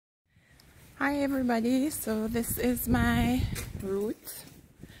Hi everybody, so this is my route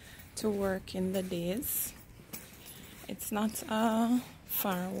to work in the days. It's not a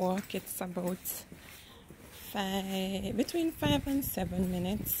far walk, it's about between 5 and 7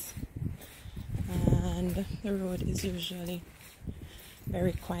 minutes, and the road is usually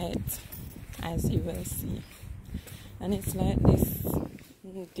very quiet, as you will see, and it's like this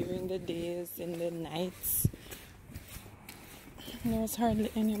during the days. In the nights there's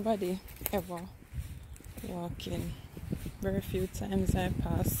hardly anybody ever walking. Very few times I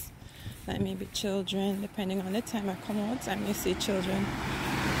pass, like maybe children, depending on the time I come out, I may see children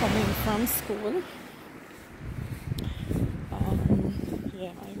coming from school.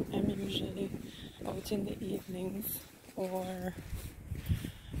 I'm usually out in the evenings or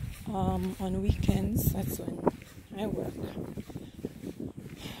on weekends. That's when I work.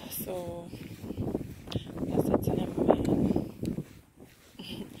 So that's the time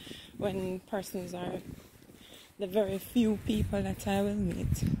when persons are, the very few people that I will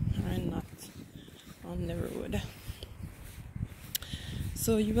meet are not on the road.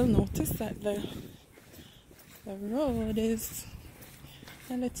 So you will notice that the road is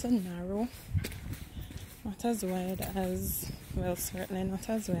a little narrow, not as wide as, well, certainly not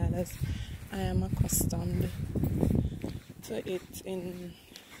as wide as I am accustomed to it in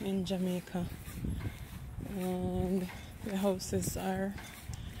Jamaica. And the houses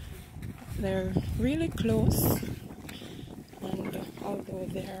they're really close, and although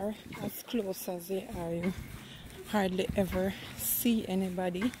they're as close as they are, you hardly ever see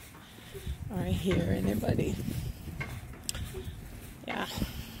anybody or hear anybody. Yeah.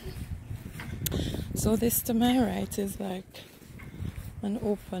 So this to my right is like an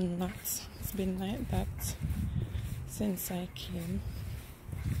open lot. It's been like that since I came.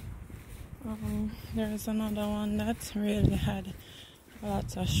 There's another one that really had a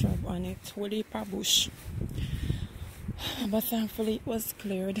lot of shrub on it, woolly bush, but thankfully it was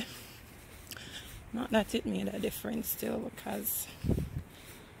cleared. Not that it made a difference still, because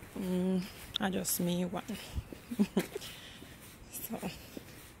I just me one. So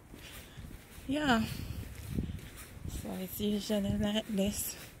yeah, so it's usually like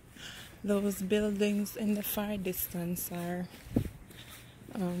this. Those buildings in the far distance are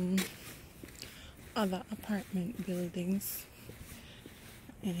other apartment buildings,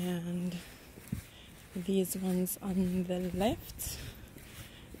 and these ones on the left,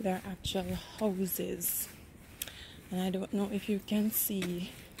 they're actual houses. And I don't know if you can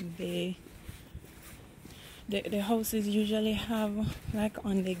see, the houses usually have, like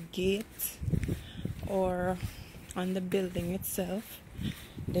on the gate or on the building itself,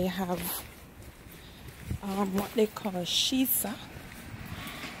 they have what they call shisa.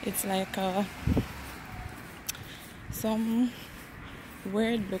 It's like some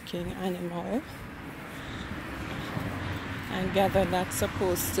weird looking animal. I gather that's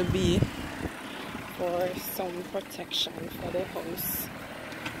supposed to be for some protection for the house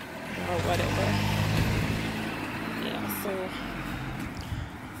or whatever. Yeah, so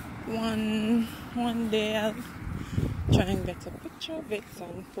one day I'll try and get a picture of it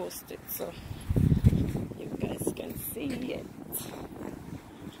and post it so you guys can see it.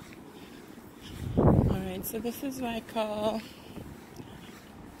 Alright, so this is like a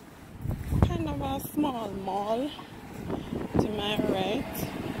kind of a small mall to my right.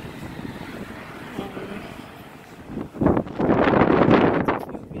 A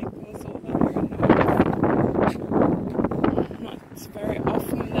few vehicles over there now. Not very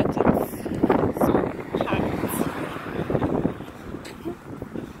often that it's so packed.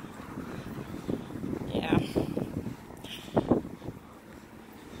 Yeah.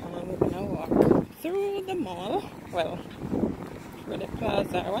 And I'm gonna walk through the mall, well, through the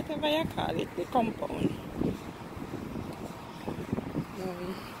plaza, or whatever you call it, the compound.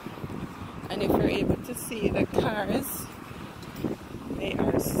 And if you're able to see the cars, they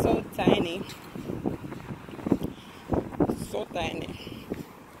are so tiny. So tiny.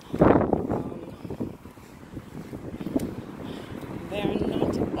 They are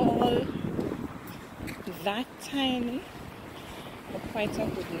not all that tiny, but quite a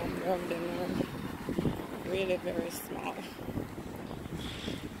good number of them are really very small.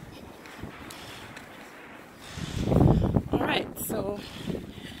 Alright, so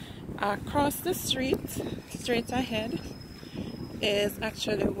across the street, straight ahead, is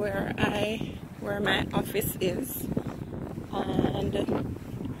actually where my office is, and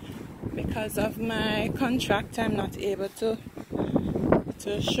because of my contract I'm not able to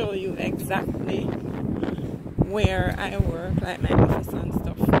show you exactly where I work, like my office and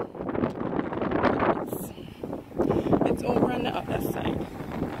stuff. It's over on the other side.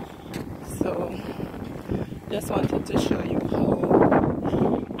 So just wanted to show you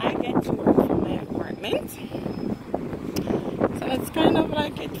how I get to work from my apartment. So that's kind of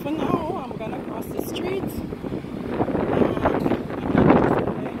like it for now. I'm gonna cross the street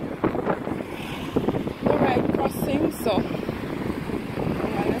the right crossing, so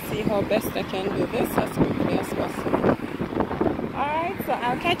I'm gonna see how best I can do this as quickly as possible. Alright, so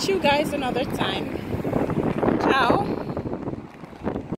I'll catch you guys another time. Ciao.